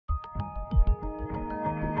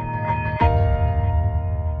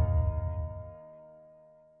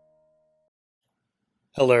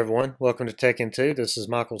Hello everyone, welcome to Tech in 2. This is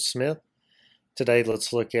Michael Smith. Today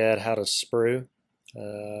let's look at how to sprue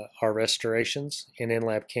our restorations in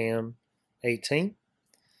inLab Cam 18.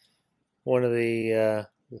 One of the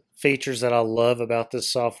features that I love about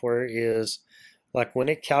this software is like when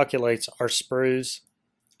it calculates our sprues,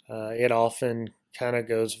 it often kind of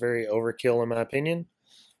goes very overkill in my opinion.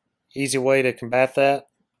 Easy way to combat that,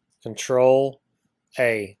 Control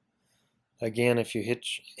A. Again, if you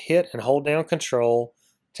hit and hold down Control,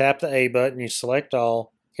 tap the A button, you select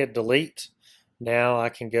all, hit delete. Now I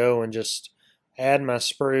can go and just add my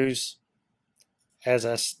sprues as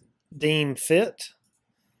I deem fit.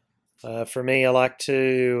 For me, I like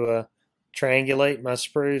to triangulate my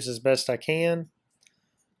sprues as best I can.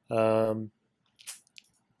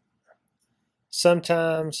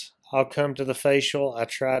 Sometimes I'll come to the facial. I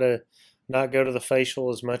try to not go to the facial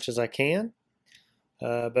as much as I can.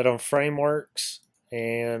 But on frameworks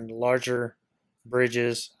and larger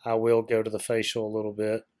bridges, I will go to the facial a little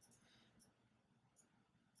bit.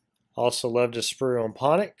 Also love to sprue on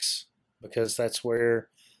ponics because that's where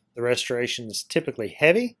the restoration is typically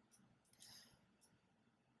heavy.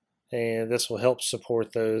 And this will help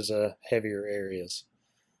support those heavier areas.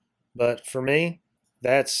 But for me,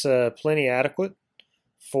 that's plenty adequate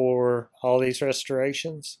for all these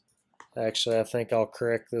restorations. Actually, I think I'll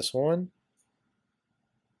correct this one.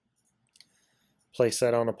 Place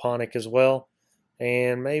that on a ponic as well,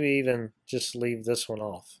 and maybe even just leave this one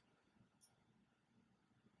off.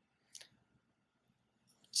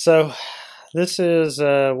 So this is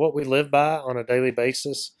what we live by on a daily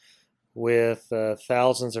basis with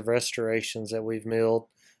thousands of restorations that we've milled.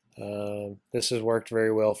 This has worked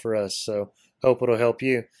very well for us, so hope it'll help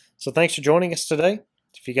you. So thanks for joining us today.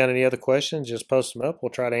 If you got any other questions, just post them up. We'll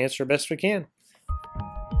try to answer best we can.